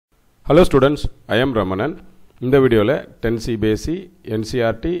Hello students, I am Ramanan. In the video, 10 CBSE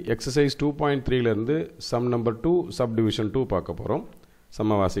NCRT exercise 2.3 லேருந்து sum number 2 subdivision 2 பார்க்க போறோம்.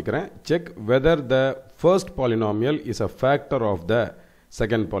 சம்ம வாசிக்கிறேன். Check whether the first polynomial is a factor of the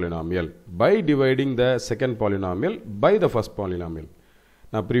second polynomial by dividing the second polynomial by the first polynomial.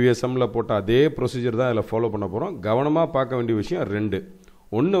 நான் previous sumல போட்ட அதே procedure தான் இதல follow பண்ண போறோம். கவனமா பார்க்க வேண்டிய விஷயம் ரெண்டு.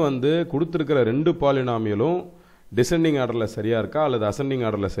 ஒன்னு வந்து கொடுத்திருக்கிற ரெண்டு பாலினாமியலும் descending orderல சரியா இருக்கா அல்லது ascending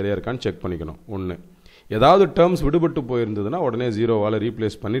orderல சரியா இருக்கான்னு செக் பண்ணிக்கணும். ஒன்னு. ஏதாவது டர்ம்ஸ் விடுபட்டு போயிருந்ததுன்னா உடனே 0 வால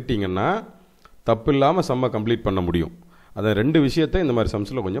ரீப்ளேஸ் பண்ணிட்டீங்கன்னா தப்பில்லாம சம்ம கம்ப்ளீட் பண்ண முடியும். அத ரெண்டு விஷயத்தை இந்த மாதிரி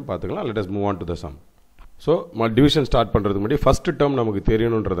சம்ஸ்ல கொஞ்சம் பார்த்துக்கலாம். Let us move on to the sum. So, division start பண்றதுக்கு முன்னாடி first term நமக்கு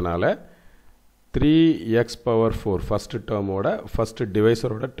தெரியணும்ன்றதனால 3x power 4 first term ஓட first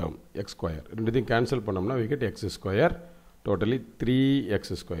divisor ஓட term x square ரெண்டுத்தையும் கேன்சல் பண்ணோம்னா we get x square totally 3x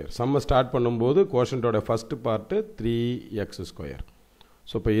square. sum start பண்ணும்போது quotient ஓட first part 3x square.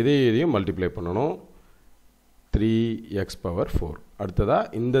 so இப்போ இதையும் மல்டிப்ளை பண்ணனும் 3x power 4. அடுத்ததா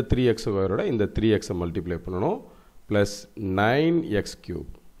இந்த 3x square ஓட இந்த 3x மல்டிப்ளை பண்ணனும் plus 9x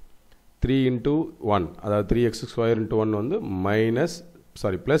cube. 3 into 1 அதாவது 3x square into 1 வந்து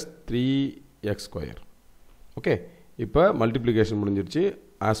plus 3x square. okay இப்போ மல்டிப்ளிகேஷன் முடிஞ்சிருச்சு.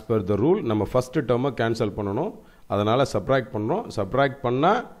 as per the rule நம்ம first term கேன்சல் பண்ணனும். அதனால சப்ட்ராக்ட் பண்றோம். சப்ட்ராக்ட் பண்ணா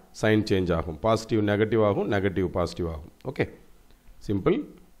சைன் சேஞ்ச் ஆகும். பாசிட்டிவ் நெகட்டிவ் ஆகும், நெகட்டிவ் பாசிட்டிவ் ஆகும். Okay simple.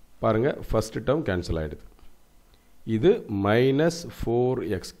 பாருங்க ஃபர்ஸ்ட் டேர்ம் கேன்சல் ஆயிடுது. இது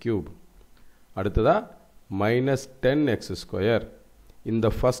 -4x³ அடுத்ததா -10x ஸ்கொயர். இந்த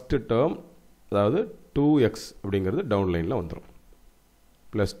ஃபர்ஸ்ட் டேர்ம் அதாவது 2x அப்படிங்கிறது டவுன் லைன்ல வந்துரும்.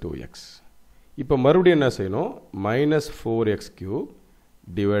 +2x. இப்போ மறுபடியும் என்ன செய்யணும்? -4x³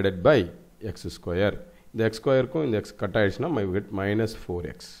 divided by x square. இந்த x square க்கும் இந்த x cut ஆயிடுச்சுனா we get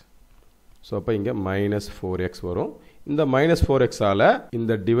 -4x. So அப்ப இங்க -4x வரும். இந்த -4x ஆல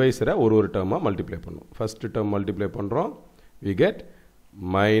இந்த டிவைசரை ஒரு டேர்மா மல்டிப்ளை பண்ணும். ஃபர்ஸ்ட் டேர்ம் மல்டிப்ளை பண்றோம். we get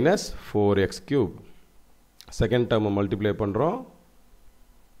 -4x³. Second term multiply பண்றோம்.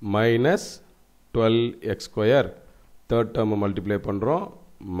 -12x². தேர்ட் டேர்ம் மல்டிப்ளை பண்றோம்.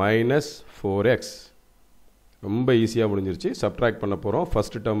 -4x. ரொம்ப ஈஸியா முடிஞ்சிருச்சு. சப்ட்ராக்ட் பண்ண போறோம்.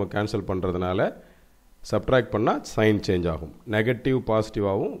 ஃபர்ஸ்ட் டேர்ம் கேன்சல் பண்றதுனால சப்ட்ராக்ட் பண்ணா சைன் சேஞ்ச் ஆகும். நெகட்டிவ் பாசிட்டிவ்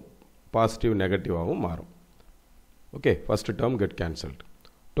ஆகும், பாசிட்டிவ் நெகட்டிவ் ஆகும் மாறும். Okay first term get cancelled.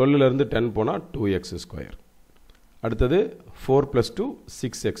 12 ல இருந்து 10 போனா 2x². அடுத்து 4 + 2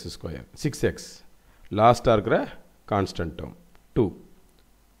 6x². 6x லாஸ்டா இருக்கிற கான்ஸ்டன்ட் டேர்ம் 2.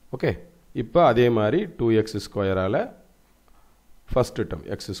 ஓகே இப்போ அதே மாதிரி 2x² ஆல ஃபர்ஸ்ட் டேர்ம்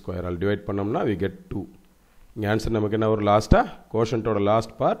x² ஆல டிவைட் பண்ணோம்னா we get 2. இங்க ஆன்சர் நமக்கு என்ன வரும்? லாஸ்டா கோஷன்ட்டோட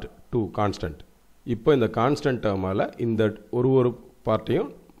லாஸ்ட் பார்ட் 2 கான்ஸ்டன்ட். இப்போ இந்த கான்ஸ்டன்ட் டேர்மால இந்த ஒரு பார்ட்டையும்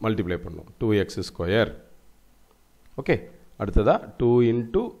மல்டிப்ளை பண்ணனும். 2x². ஓகே அடுத்ததா 2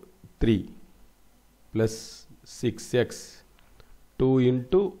 into 3 plus 6x 2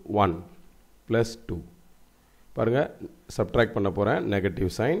 into 1 plus 2. பாருங்க சப்ட்ராக்ட் பண்ண போறேன்.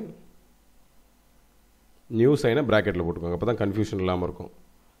 நெகட்டிவ் சைன் நியூ சைனை பிராக்கெட்ல போட்டுக்கோங்க. அப்பதான் கன்ஃபியூஷன் இல்லாம இருக்கும்.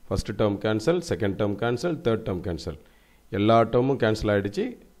 First term cancel, second term cancel, third term cancel. எல்லா டேர்மும் கேன்சல் ஆயிடுச்சு.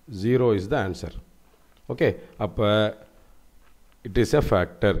 0 is the answer. okay அப்ப it is a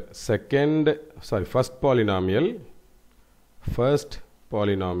factor. first polynomial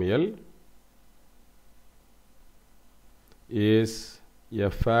is a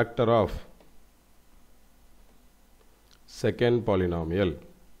factor of second polynomial.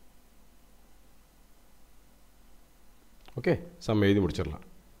 okay some எழுதி முடிச்சிடலாம்.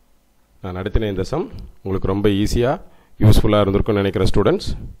 நான் நடத்தின இந்த சம் உங்களுக்கு ரொம்ப ஈஸியா யூஸ்ஃபுல்லா இருந்திருக்கும்னு நினைக்கிறேன் ஸ்டூடண்ட்ஸ்.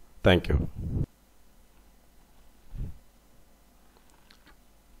 thank you.